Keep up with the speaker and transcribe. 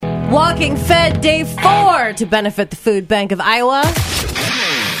Walking Fed Day 4 to benefit the Food Bank of Iowa.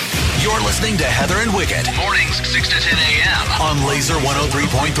 You're listening to Heather and Wicket. Mornings 6 to 10 a.m. on Laser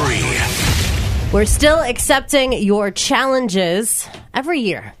 103.3. We're still accepting your challenges. Every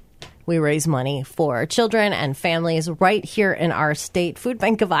year, we raise money for children and families right here in our state. Food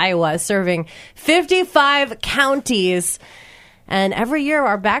Bank of Iowa is serving 55 counties. And every year,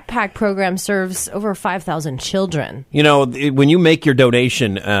 our backpack program serves over 5,000 children. You know, when you make your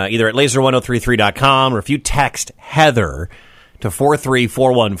donation, either at laser1033.com or if you text Heather to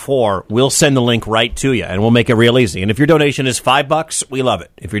 43414, we'll send the link right to you, and we'll make it real easy. And if your donation is $5, we love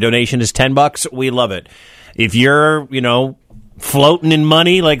it. If your donation is $10, we love it. If you're, floating in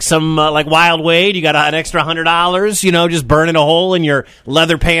money like some like Wild Wade, you got an extra $100, just burning a hole in your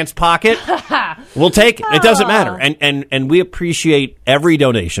leather pants pocket, we'll take it. It doesn't matter. And we appreciate every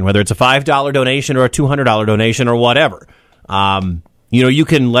donation, whether it's a $5 donation or a $200 donation or whatever. You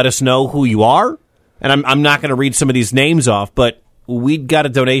can let us know who you are, and I'm not going to read some of these names off, but we got a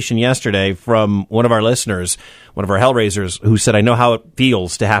donation yesterday from one of our listeners, one of our Hellraisers, who said, I know how it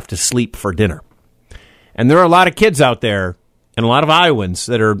feels to have to sleep for dinner. And there are a lot of kids out there and a lot of Iowans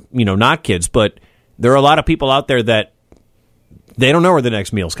that are, not kids, but there are a lot of people out there that they don't know where the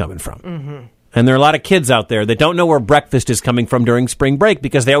next meal's coming from. Mm-hmm. And there are a lot of kids out there that don't know where breakfast is coming from during spring break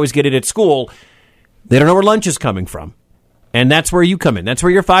because they always get it at school. They don't know where lunch is coming from. And that's where you come in. That's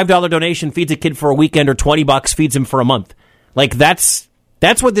where your $5 donation feeds a kid for a weekend, or $20 feeds him for a month. Like, that's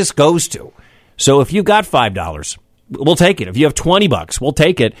what this goes to. So if you've got $5, we'll take it. If you have $20, we'll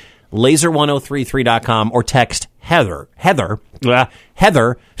take it. Laser1033.com or text Heather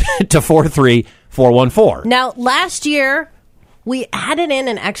to 43414. Now, last year, we added in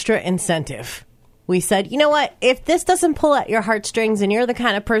an extra incentive. We said, you know what? If this doesn't pull at your heartstrings and you're the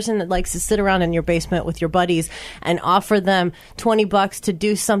kind of person that likes to sit around in your basement with your buddies and offer them $20 to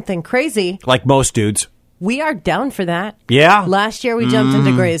do something crazy. Like most dudes. We are down for that. Yeah. Last year, we jumped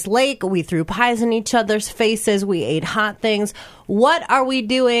into Gray's Lake. We threw pies in each other's faces. We ate hot things. What are we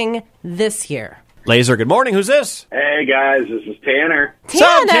doing this year? Laser, good morning. Who's this? Hey, guys. This is Tanner. Tanner! What's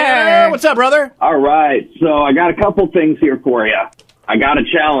up, Tanner? What's up, brother? All right. So I got a couple things here for you. I got a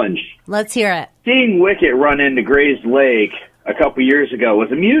challenge. Let's hear it. Seeing Wicket run into Gray's Lake a couple years ago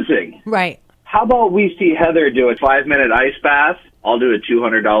was amusing. Right. How about we see Heather do a 5-minute ice bath? I'll do a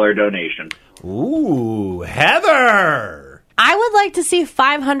 $200 donation. Ooh, Heather! I would like to see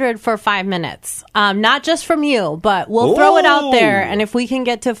 500 for 5 minutes. Not just from you, but we'll throw it out there. And if we can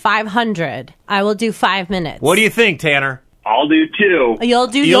get to 500, I will do 5 minutes. What do you think, Tanner? I'll do 2. You'll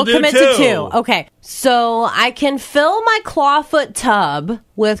do commit 2. to 2. Okay. So I can fill my clawfoot tub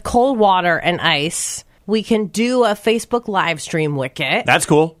with cold water and ice. We can do a Facebook live stream, Wicket. That's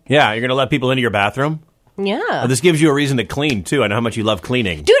cool. Yeah, you're going to let people into your bathroom? Yeah. This gives you a reason to clean, too. I know how much you love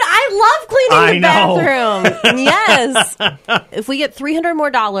cleaning. Dude, I love cleaning the know. bathroom. Yes. If we get $300 more,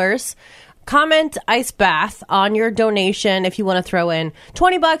 comment ice bath on your donation if you want to throw in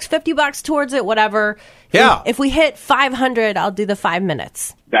 $20, $50 towards it, whatever. Yeah. If we hit 500, I'll do the 5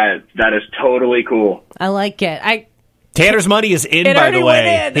 minutes. That is totally cool. I like it. Tanner's money is in, It by the already way.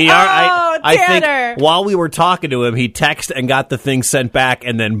 went in. I Tanner. think while we were talking to him, he texted and got the thing sent back,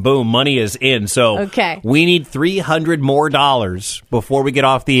 and then boom, money is in. So Okay. we need $300 more before we get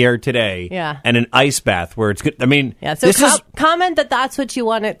off the air today. Yeah. And an ice bath where it's good. I mean, Yeah, so this is comment that's what you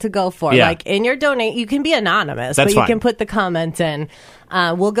want it to go for. Yeah. Like in your donate, you can be anonymous, That's but you fine. can put the comment in.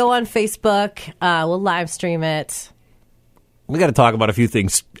 We'll go on Facebook. We'll live stream it. we got to talk about a few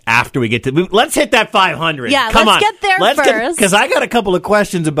things after we get to. Let's hit that 500. Yeah, come let's on. get there first. Because I got a couple of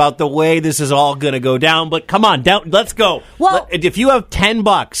questions about the way this is all going to go down. But come on, let's go. Well, if you have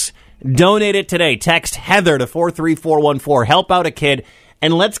 $10, donate it today. Text Heather to 43414. Help out a kid,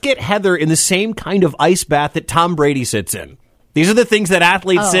 and let's get Heather in the same kind of ice bath that Tom Brady sits in. These are the things that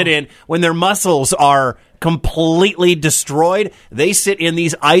athletes sit in when their muscles are completely destroyed. They sit in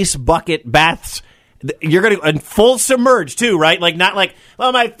these ice bucket baths. You're going to, and full submerge too, right? Like, not like,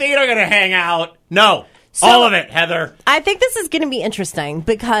 well, my feet are going to hang out. No. So, all of it, Heather. I think this is going to be interesting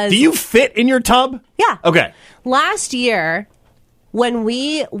because... Do you fit in your tub? Yeah. Okay. Last year, when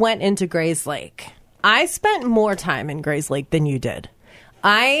we went into Gray's Lake, I spent more time in Gray's Lake than you did.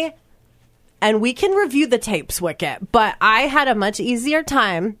 And we can review the tapes, Wicket, but I had a much easier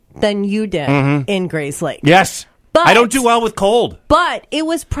time than you did in Gray's Lake. Yes. But I don't do well with cold. But it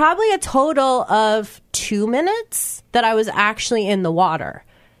was probably a total of 2 minutes that I was actually in the water.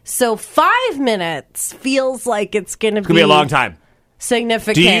 So 5 minutes feels like it's going to be a long time.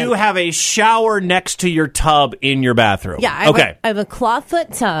 significant. Do you have a shower next to your tub in your bathroom? Yeah. I have a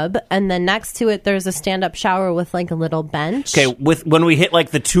clawfoot tub, and then next to it, there's a stand-up shower with like a little bench. Okay, when we hit like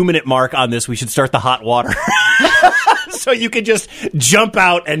the 2-minute mark on this, we should start the hot water. So you can just jump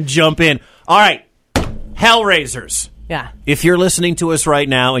out and jump in. All right, Hellraisers. Yeah. If you're listening to us right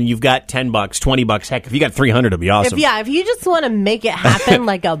now and you've got $10, $20, heck, if you got $300, it'd be awesome. If you just want to make it happen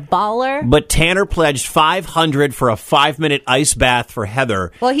like a baller. But Tanner pledged $500 for a 5-minute ice bath for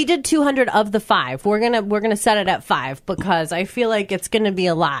Heather. Well, he did 200 of the 5. We're gonna set it at 5 because I feel like it's gonna be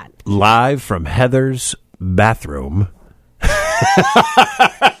a lot. Live from Heather's bathroom.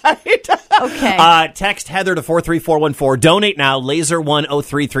 Okay. Text Heather to 43414. Donate now,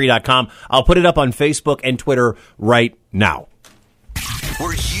 laser1033.com. I'll put it up on Facebook and Twitter right now.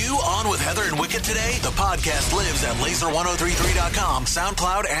 Were you on with Heather and Wicket today? The podcast lives at laser1033.com,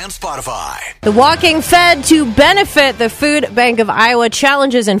 SoundCloud, and Spotify. The Walking Fed to benefit the Food Bank of Iowa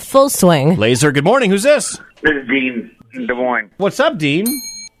challenges in full swing. Laser, good morning. Who's this? This is Dean in Des Moines. What's up, Dean?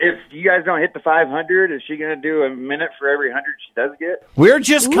 If you guys don't hit the 500, is she going to do a minute for every 100 she does get? We're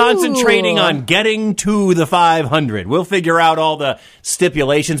just concentrating Ooh. on getting to the 500. We'll figure out all the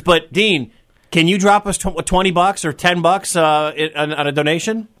stipulations. But, Dean, can you drop us $20 or $10 on a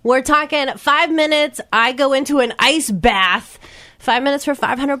donation? We're talking 5 minutes. I go into an ice bath. 5 minutes for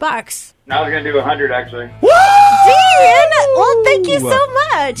 $500. No, I was going to do 100, actually. Dean! Well, thank you so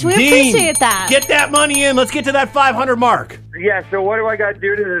much. We Dean, appreciate that. Get that money in. Let's get to that 500 mark. Yeah, so what do I got to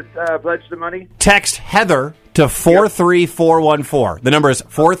do to pledge the money? Text Heather to 43414. The number is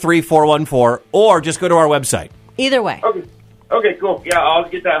 43414, or just go to our website. Either way. Okay, cool. Yeah, I'll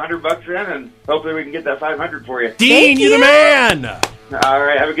get that $100 in, and hopefully we can get that 500 for you. Dean, you're the man. All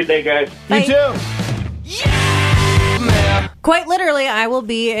right, have a good day, guys. Bye. You too. Quite literally, I will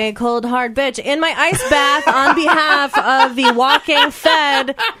be a cold, hard bitch in my ice bath on behalf of the Walking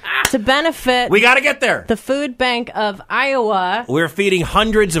Fed to benefit We got to get there. the Food Bank of Iowa. We're feeding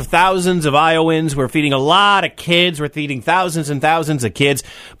hundreds of thousands of Iowans. We're feeding a lot of kids. We're feeding thousands and thousands of kids.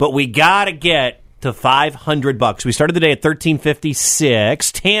 But we got to get to $500. We started the day at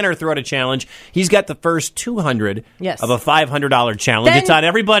 $13.56. Tanner threw out a challenge. He's got the first 200 Yes. of a $500 challenge. Then- It's on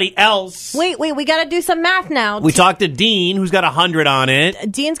everybody else. Wait, we got to do some math now. We talked to Dean, who's got 100 on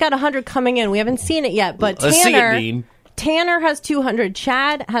it. Dean's got 100 coming in. We haven't seen it yet, but Let's see it, Tanner, Dean. Tanner has 200.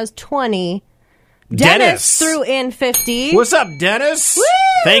 Chad has 20. Dennis. threw in 50. What's up, Dennis? Woo!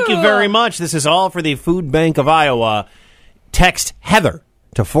 Thank you very much. This is all for the Food Bank of Iowa. Text Heather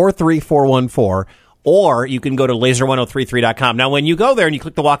to 43414, or you can go to laser1033.com. Now, when you go there and you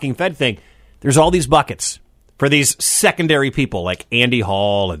click the Walking Fed thing, there's all these buckets for these secondary people like Andy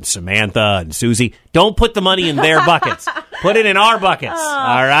Hall and Samantha and Susie. Don't put the money in their buckets. Put it in our buckets.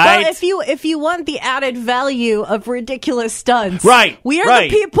 All right? Well, if you want the added value of ridiculous stunts, Right, we are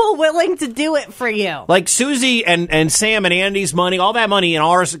right. the people willing to do it for you. Like Susie and Sam and Andy's money, all that money in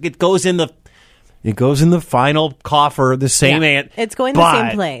ours, it goes in the final coffer, the same Yeah, ant. it's going the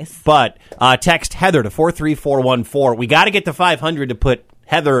same place. But text Heather to 43414. We got to get to 500 to put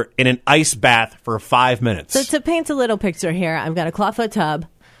Heather in an ice bath for 5 minutes. So to paint a little picture here, I've got a clawfoot tub.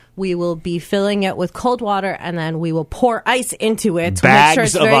 We will be filling it with cold water, and then we will pour ice into it to make sure Bags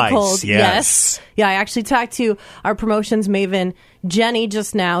it's of very ice, cold. yes. Yeah, I actually talked to our promotions maven, Jenny,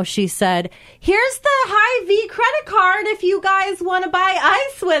 just now. She said, here's the Hy-Vee credit card if you guys want to buy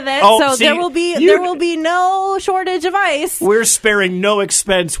ice with it. Oh, so see, there will be no shortage of ice. We're sparing no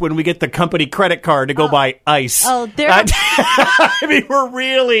expense when we get the company credit card to go buy ice. I mean, we're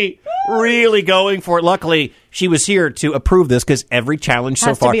really going for it. Luckily, she was here to approve this because every challenge so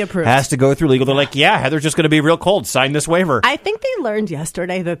Has to far be approved. has to go through legal. They're like, yeah, Heather's just going to be real cold. Sign this waiver. I think they learned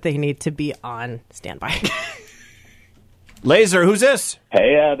yesterday that they need to be on standby. Laser, who's this?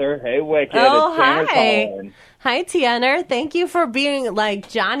 Hey, Heather. Hey, Wicked. Oh, It's Tanner hi. calling. Hi, Tanner. Thank you for being like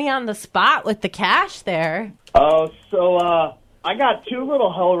Johnny on the spot with the cash there. Oh, so I got two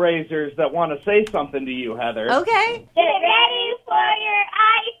little Hellraisers that want to say something to you, Heather. Okay. Get ready for your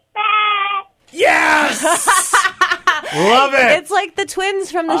ice bath. Yes! Love it. It's like the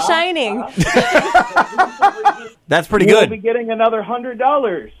twins from The Shining. That's pretty We'll good. be getting another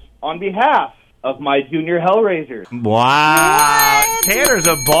 $100 on behalf of my junior Hellraisers. Wow. What? Tanner's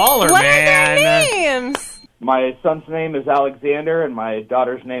a baller, What man. are their names? My son's name is Alexander, and my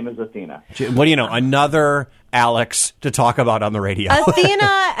daughter's name is Athena. What do you know? Another Alex to talk about on the radio.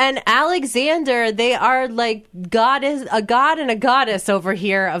 Athena and Alexander, they are like a god and a goddess over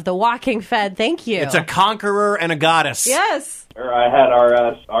here of the Walking Fed. Thank you. It's a conqueror and a goddess. Yes. I had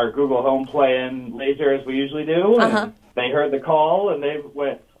our Google Home playing Laser as we usually do, and they heard the call, and they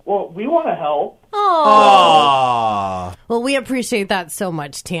went, Well, we want to help. Aww. Well, we appreciate that so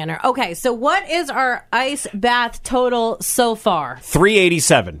much, Tanner. Okay, so what is our ice bath total so far?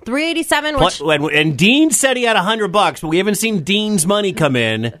 $387. $387, which... And Dean said he had $100, but we haven't seen Dean's money come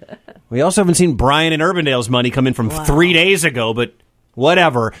in. We also haven't seen Brian and Urbandale's money come in from 3 days ago, but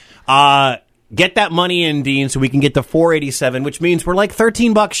whatever. Get that money in, Dean, so we can get the $487, which means we're like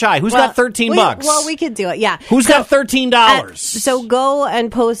 $13 shy. Who's got $13? Well, we could do it, yeah. Who's got $13? So go and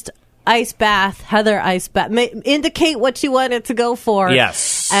post ice bath, Heather ice bath. Indicate what you want it to go for.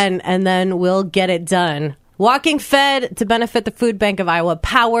 Yes. And then we'll get it done. Walking Fed to benefit the Food Bank of Iowa,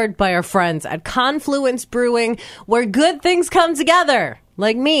 powered by our friends at Confluence Brewing, where good things come together,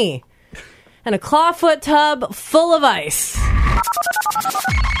 like me, and a clawfoot tub full of ice.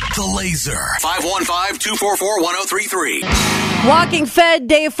 The Laser. 515-244-1033. Walking Fed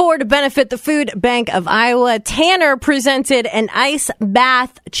Day 4 to benefit the Food Bank of Iowa. Tanner presented an ice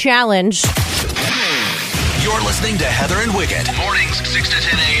bath challenge. You're listening to Heather and Wicket. Mornings 6 to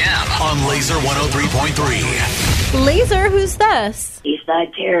 10 a.m. on Laser 103.3. Laser, who's this?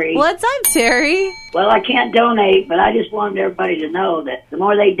 Eastside Terry. What's up, Terry? Well, I can't donate, but I just wanted everybody to know that the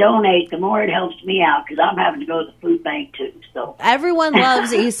more they donate, the more it helps me out, because I'm having to go to the food bank, too. So Everyone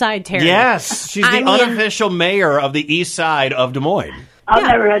loves Eastside Terry. Yes, she's the unofficial mayor of the east side of Des Moines. I've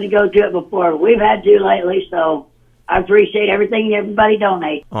never had to go do it before. We've had to lately, so I appreciate everything everybody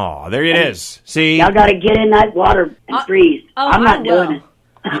donates. Oh, there it is. See? Y'all got to get in that water and freeze. I'm not doing it.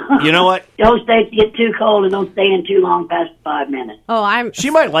 You know what? Don't get too cold and don't stay in too long past 5 minutes. She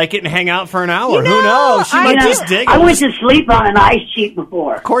might like it and hang out for an hour. Who knows? She might just dig it. I went to sleep on an ice sheet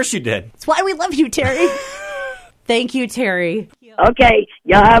before. Of course you did. That's why we love you, Terry. Thank you, Terry. Okay,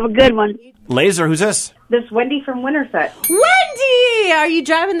 y'all have a good one. Laser, who's this? This is Wendy from Winterset. Wendy! Are you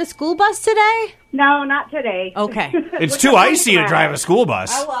driving the school bus today? No, not today. Okay. It's too icy to drive a school bus.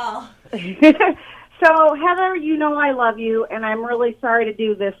 Oh, well. So, Heather, you know I love you, and I'm really sorry to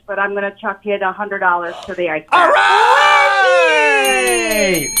do this, but I'm going to chuck you $100 to the ice bath. All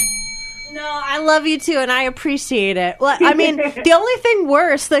right! No, I love you too, and I appreciate it. Well, I mean, the only thing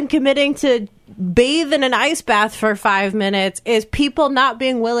worse than committing to bathe in an ice bath for 5 minutes is people not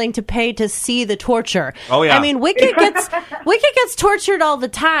being willing to pay to see the torture. Oh, yeah. I mean, Wicket gets tortured all the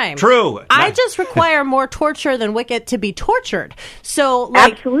time. True. I just require more torture than Wicket to be tortured. So,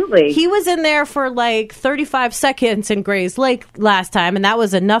 like, absolutely. He was in there for like 35 seconds in Gray's Lake last time, and that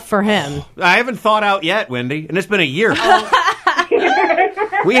was enough for him. I haven't thawed out yet, Wendy, and it's been a year.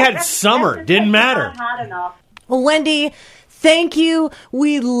 We had summer. Didn't matter. Not hot enough. Well, Wendy, thank you.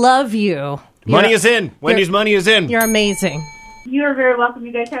 We love you. Money is in. Wendy's money is in. You're amazing. You're very welcome.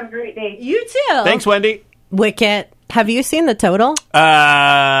 You guys have a great day. You too. Thanks, Wendy. Wicket, have you seen the total?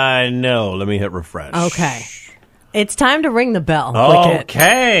 No. Let me hit refresh. Okay. It's time to ring the bell, Wicket.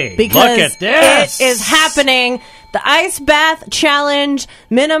 Okay. Because look at this. It is happening. The Ice Bath Challenge,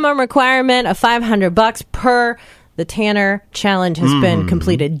 minimum requirement of $500 per. The Tanner Challenge has been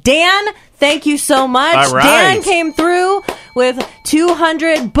completed. Dan, thank you so much. All right. Dan came through with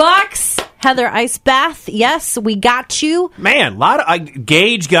 $200. Heather Ice Bath, yes, we got you. Man,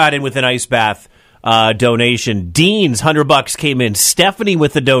 Gage got in with an ice bath donation. Dean's $100 came in. Stephanie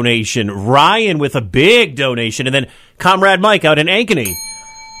with a donation. Ryan with a big donation, and then Comrade Mike out in Ankeny,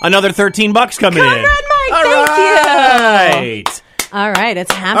 another $13 coming in. Comrade Mike, All thank right. you. All right,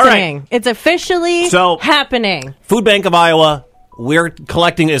 it's happening. All right. It's officially happening. Food Bank of Iowa. We're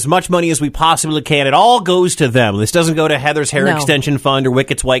collecting as much money as we possibly can. It all goes to them. This doesn't go to Heather's Hair Extension Fund or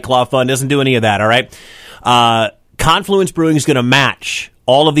Wicket's White Claw Fund. Doesn't do any of that, all right? Confluence Brewing is going to match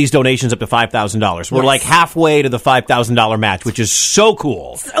all of these donations up to $5,000. We're like halfway to the $5,000 match, which is so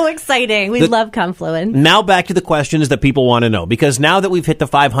cool. So exciting. We love Confluence. Now back to the questions that people want to know. Because now that we've hit the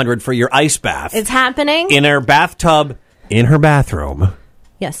 $500 for your ice bath. It's happening. In her bathtub, in her bathroom.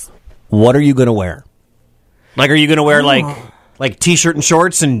 Yes. What are you going to wear? Like, are you going to wear like T-shirt and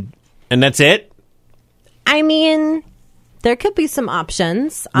shorts and that's it? I mean, there could be some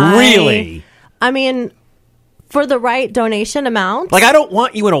options. Really? I mean, for the right donation amount. Like, I don't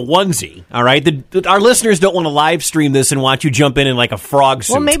want you in a onesie, all right? Our listeners don't want to live stream this and watch you jump in like a frog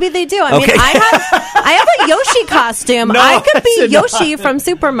suit. Well, maybe they do. I mean, Okay. I have a Yoshi costume. No, I could be that's Yoshi from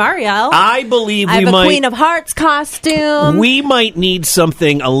Super Mario. I believe I we have might... a Queen of Hearts costume. We might need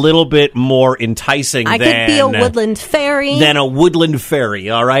something a little bit more enticing I could be a woodland fairy. Than a woodland fairy,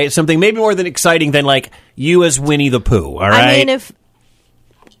 all right? Something maybe more than exciting than, like, you as Winnie the Pooh, all right? I mean,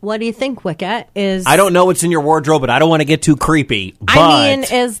 what do you think, Wicket? I don't know what's in your wardrobe, but I don't want to get too creepy. But I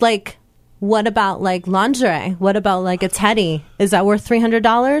mean, what about, like, lingerie? What about, like, a teddy? Is that worth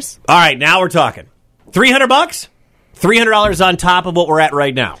 $300? All right, now we're talking. $300? $300 on top of what we're at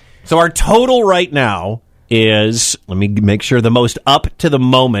right now. So our total right now is, let me make sure, the most up to the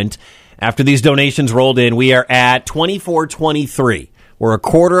moment. After these donations rolled in, we are at $24.23. We're a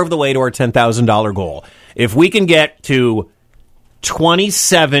quarter of the way to our $10,000 goal. If we can get to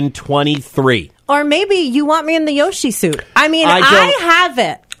 $27.23. Or maybe you want me in the Yoshi suit. I mean, I have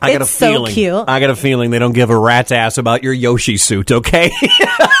it. I got it's a feeling. So cute. I got a feeling they don't give a rat's ass about your Yoshi suit, okay?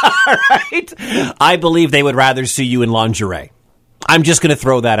 All right. I believe they would rather see you in lingerie. I'm just going to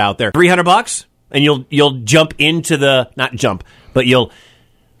throw that out there. $300 and you'll jump into not jump, but you'll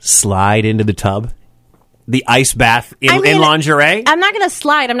slide into the tub. The ice bath in lingerie? I'm not going to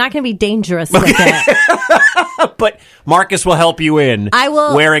slide. I'm not going to be dangerous with it. But Marcus will help you in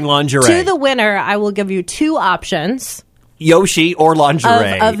wearing lingerie. To the winner, I will give you 2 options. Yoshi or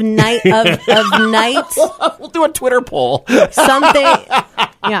lingerie. Of night. We'll do a Twitter poll. Something.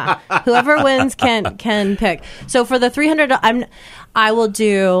 Yeah. Whoever wins can pick. So for the $300, I will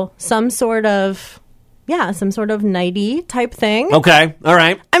do some sort of nighty type thing. Okay. All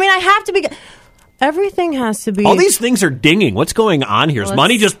right. I mean, I have to be. Everything has to be. All these things are dinging. What's going on here? Is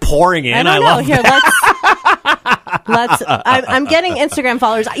money just pouring in? I love Here, that. let's. I'm getting Instagram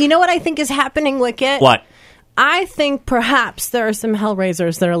followers. You know what I think is happening, Wicket? What? I think perhaps there are some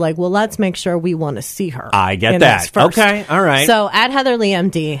Hellraisers that are like, well, let's make sure we want to see her. I get that. Okay, all right. So at Heather Lee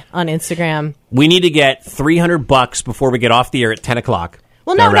MD on Instagram. We need to get $300 before we get off the air at 10 o'clock.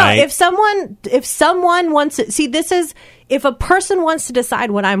 Well, no. If someone wants to see, this is if a person wants to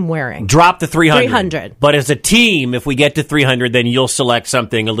decide what I'm wearing. Drop the 300. But as a team, if we get to 300, then you'll select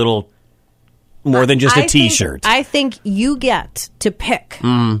something a little more than just a T-shirt. I think you get to pick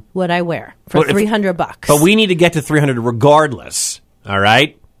what I wear for $300. But we need to get to 300 regardless. All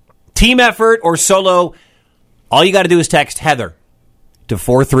right? Team effort or solo, all you got to do is text Heather to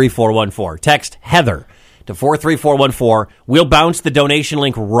 43414. Text Heather to 43414. We'll bounce the donation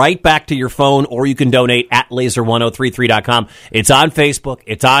link right back to your phone, or you can donate at laser1033.com. It's on Facebook.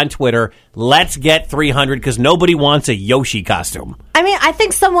 It's on Twitter. Let's get 300 because nobody wants a Yoshi costume. I mean, I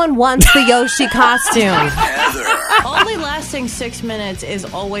think someone wants the Yoshi costume. Heather. Only lasting 6 minutes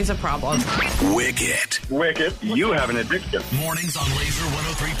is always a problem. Wicket. You have an addiction. Mornings on Laser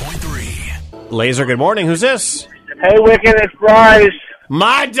 103.3. Laser, good morning. Who's this? Hey, Wicket, it's Bryce.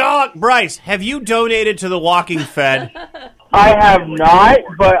 My dog, Bryce. Have you donated to the Walking Fed? I have not,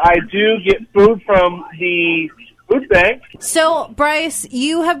 but I do get food from the food bank. So, Bryce,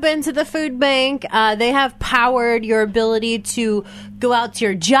 you have been to the food bank. They have powered your ability to go out to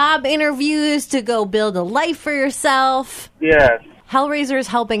your job interviews, to go build a life for yourself. Yes. Hellraisers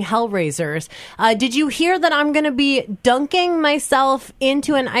helping Hellraisers. Did you hear that I'm going to be dunking myself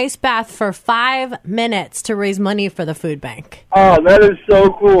into an ice bath for 5 minutes to raise money for the food bank? Oh, that is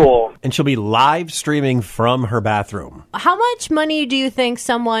so cool. And she'll be live streaming from her bathroom. How much money do you think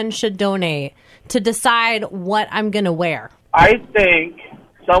someone should donate to decide what I'm going to wear? I think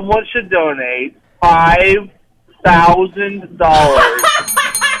someone should donate $5,000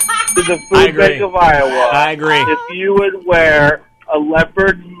 to the Food Bank of Iowa. I agree. If you would wear a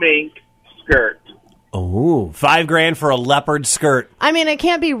leopard mink skirt. Oh, $5,000 for a leopard skirt. I mean, it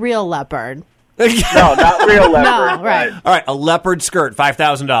can't be real leopard. No, not real leopard. No, right. All right, a leopard skirt,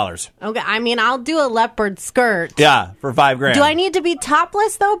 $5,000. Okay, I mean, I'll do a leopard skirt. Yeah, for $5,000. Do I need to be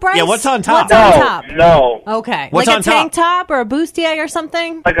topless, though, Bryce? Yeah, what's on top? What's on top? No. Okay. What's like on a tank top or a bustier or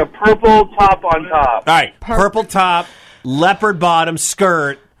something? Like a purple top on top. All right, purple top, leopard bottom,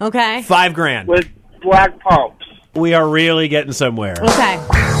 skirt. Okay. $5,000. With black pumps. We are really getting somewhere. Okay.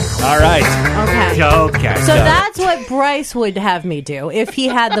 All right. Okay. So that's what Bryce would have me do if he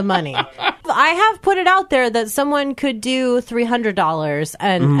had the money. I have put it out there that someone could do $300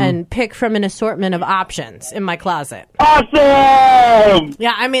 and pick from an assortment of options in my closet. Awesome!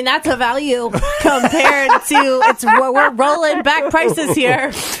 Yeah, I mean, that's a value compared to we're rolling back prices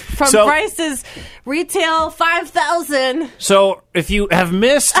here from Bryce's retail $5,000. So if you have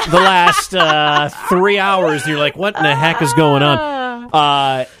missed the last 3 hours, you're like, what in the heck is going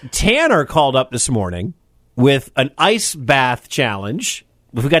on? Tanner called up this morning with an ice bath challenge.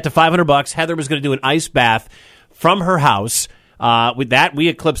 If we got to $500, Heather was going to do an ice bath from her house. With that, we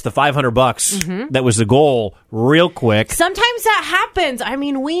eclipsed the $500. That was the goal real quick. Sometimes that happens. I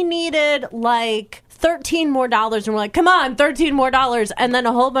mean, we needed like $13 more, and we're like, come on, $13 more, and then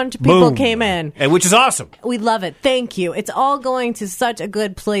a whole bunch of people came in. And which is awesome. We love it. Thank you. It's all going to such a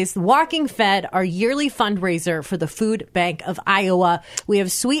good place. Walking Fed, our yearly fundraiser for the Food Bank of Iowa. We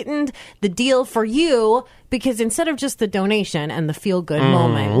have sweetened the deal for you because instead of just the donation and the feel-good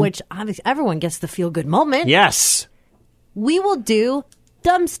moment, which obviously everyone gets the feel-good moment. Yes. We will do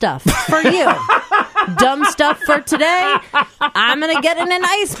dumb stuff for you. dumb stuff for today. I'm going to get in an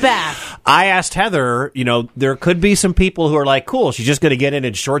ice bath. I asked Heather, there could be some people who are like, cool, she's just going to get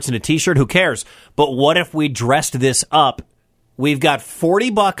in shorts and a T-shirt. Who cares? But what if we dressed this up? We've got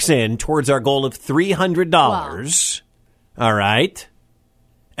 $40 in towards our goal of $300. Wow. All right.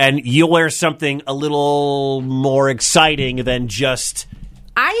 And you'll wear something a little more exciting than just...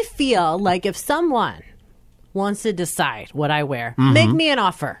 I feel like if someone wants to decide what I wear, make me an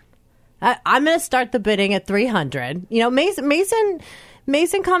offer. I'm going to start the bidding at $300.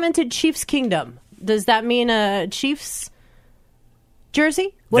 Mason commented Chiefs Kingdom. Does that mean a Chiefs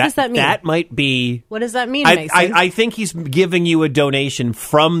jersey? What does that mean? That might be... What does that mean, Mason? I think he's giving you a donation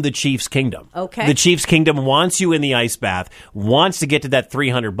from the Chiefs Kingdom. Okay. The Chiefs Kingdom wants you in the ice bath, wants to get to that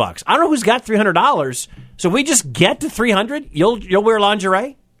 $300. I don't know who's got $300, so if we just get to $300, you'll wear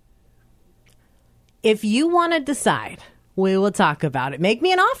lingerie? If you want to decide, we will talk about it. Make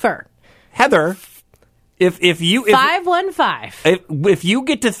me an offer. Heather, if you... 515. If you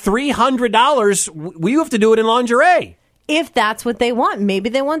get to $300, you have to do it in lingerie. If that's what they want. Maybe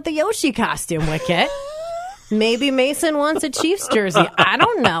they want the Yoshi costume, Wicket. Maybe Mason wants a Chiefs jersey. I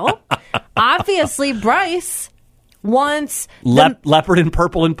don't know. Obviously, Bryce wants... leopard and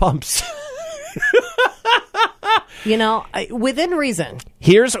purple and pumps. Within reason.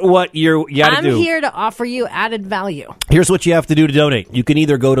 Here's what you got to do. I'm here to offer you added value. Here's what you have to do to donate. You can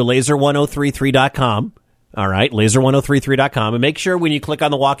either go to laser1033.com. All right, laser1033.com, and make sure when you click on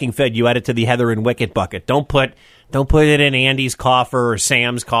the Walking Fed, you add it to the Heather and Wicket bucket. Don't put it in Andy's coffer or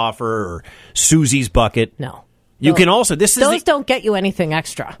Sam's coffer or Susie's bucket. No. You can also... Those don't get you anything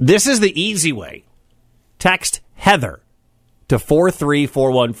extra. This is the easy way. Text Heather to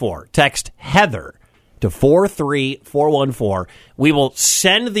 43414. Text Heather to 43414. We will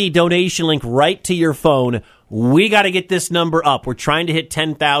send the donation link right to your phone. We got to get this number up. We're trying to hit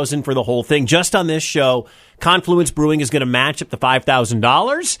 10,000 for the whole thing. Just on this show, Confluence Brewing is going to match up to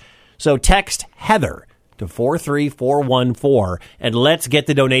 $5,000. So text Heather to 43414, and let's get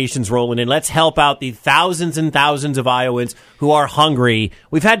the donations rolling in. Let's help out the thousands and thousands of Iowans who are hungry.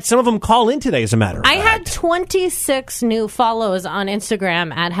 We've had some of them call in today, as a matter of fact. I had 26 new follows on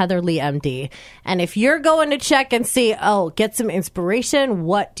Instagram at Heather Lee MD. And if you're going to check and see, get some inspiration,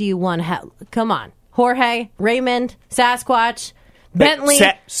 what do you want? Come on. Jorge, Raymond, Sasquatch, Bentley,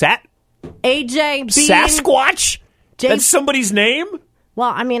 AJ, Bean, Sasquatch? That's somebody's name? Well,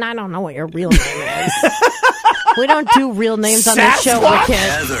 I don't know what your real name is. We don't do real names on this show, Wicket.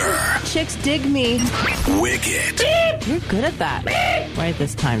 Heather. Chicks dig me. Wicket. You're good at that. Write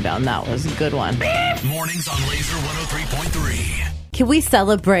this time down. That was a good one. Mornings on Laser 103.3. Can we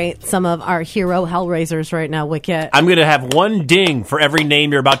celebrate some of our hero Hellraisers right now, Wicket? I'm going to have one ding for every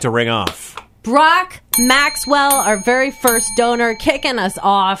name you're about to ring off. Brock Maxwell, our very first donor, kicking us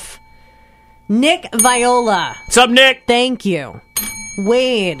off. Nick Viola. What's up, Nick? Thank you.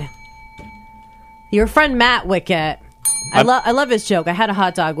 Wade. Your friend Matt, Wicket. I love his joke. I had a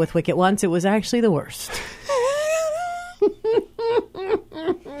hot dog with Wicket once. It was actually the worst.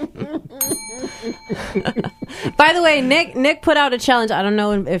 By the way, Nick put out a challenge. I don't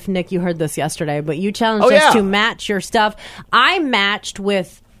know if, Nick, you heard this yesterday, but you challenged us to match your stuff. I matched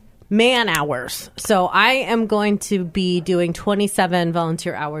with man hours. So I am going to be doing 27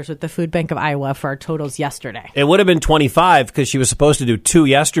 volunteer hours with the Food Bank of Iowa for our totals yesterday. It would have been 25 because she was supposed to do 2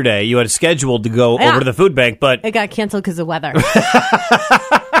 yesterday. You had scheduled to go over to the food bank, but... It got canceled because of weather.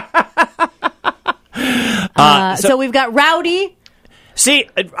 So we've got Rowdy. See,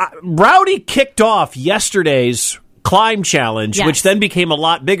 Rowdy kicked off yesterday's climb challenge, which then became a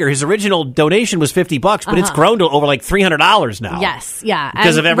lot bigger. His original donation was $50, but it's grown to over like $300 now. Yes, yeah.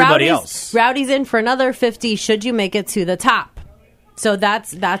 Because of everybody else. Rowdy's in for another $50 should you make it to the top. So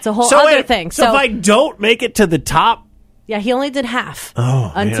that's a whole other thing. So if I don't make it to the top... Yeah, he only did half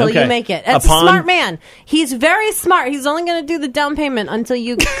until you make it. That's a Upon... smart man. He's very smart. He's only going to do the down payment until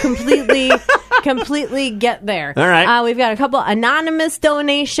you completely get there. All right. We've got a couple anonymous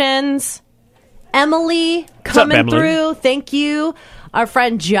donations. Emily coming through. Thank you. Our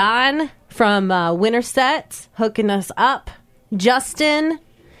friend John from Winterset hooking us up. Justin.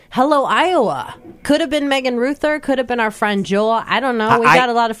 Hello, Iowa. Could have been Megan Ruther. Could have been our friend Joel. I don't know. We got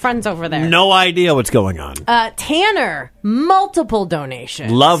a lot of friends over there. No idea what's going on. Tanner. Multiple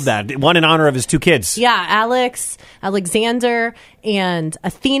donations. Love that. One in honor of his 2 kids. Yeah, Alexander, and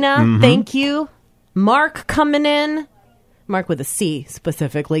Athena. Mm-hmm. Thank you. Mark coming in. Mark with a C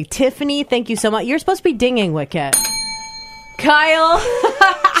specifically. Tiffany, thank you so much. You're supposed to be dinging, Wicket. Kyle.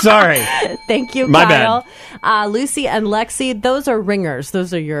 Sorry. Thank you, My Kyle. Lucy and Lexi, those are ringers.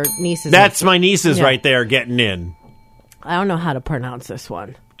 Those are your nieces. That's my nieces right there getting in. I don't know how to pronounce this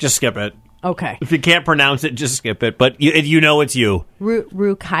one. Just skip it. Okay. If you can't pronounce it, just skip it. But you know it's you.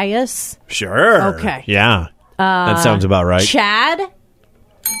 Rucaius. Sure. Okay. Yeah. That sounds about right. Chad.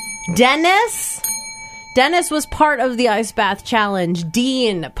 Dennis. Dennis was part of the ice bath challenge.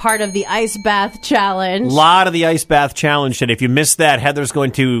 Dean, part of the ice bath challenge. A lot of the ice bath challenge. And if you missed that, Heather's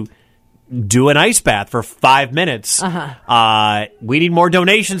going to do an ice bath for 5 minutes. We need more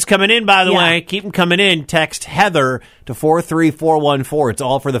donations coming in, by the way. Keep them coming in. Text Heather to 43414. It's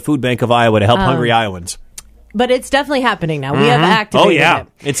all for the Food Bank of Iowa to help hungry Iowans. But it's definitely happening now. We have activated it.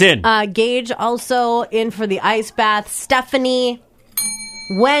 It's in. Gage also in for the ice bath. Stephanie.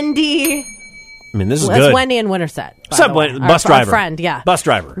 Wendy. I mean, this is That's good. Wendy and Winterset. What's up, bus driver? Our friend, yeah. Bus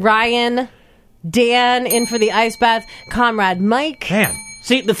driver. Ryan. Dan in for the ice bath. Comrade Mike. Man.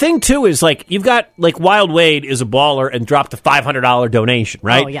 See, the thing, too, is, like, you've got, like, Wild Wade is a baller and dropped a $500 donation,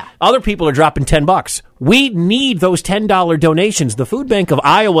 right? Oh, yeah. Other people are dropping $10. We need those $10 donations. The Food Bank of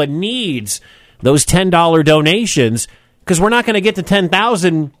Iowa needs those $10 donations because we're not going to get to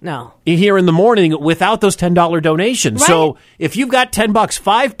 10,000 here in the morning without those $10 donations. Right. So if you've got $10,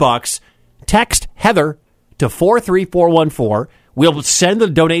 $5, text Heather to 43414. We'll send the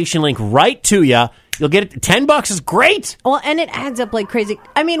donation link right to you. You'll get it. $10 is great. Well, and it adds up like crazy.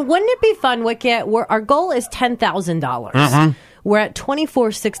 I mean, wouldn't it be fun, Wicket? Our goal is $10,000. We're at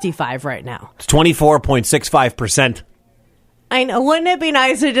 $24.65 right now. It's 24.65%. I know. Wouldn't it be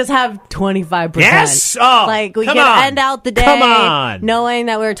nice to just have 25%? Yes. Oh, like we can end out the day knowing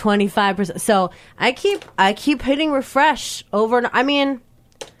that we're 25%. So I keep hitting refresh over. And I mean,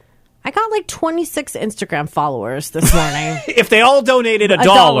 I got like 26 Instagram followers this morning. If they all donated a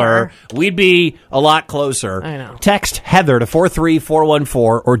dollar, we'd be a lot closer. I know. Text Heather to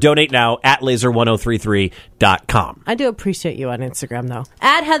 43414 or donate now at laser1033.com. I do appreciate you on Instagram, though.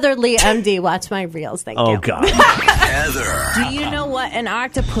 At Heather Lee MD. Watch my reels. Thank you. Oh, God. Heather. Do you know what an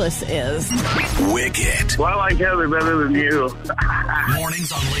octopus is? Wicket. Well, I like Heather better than you.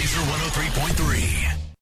 Mornings on Laser 103.3.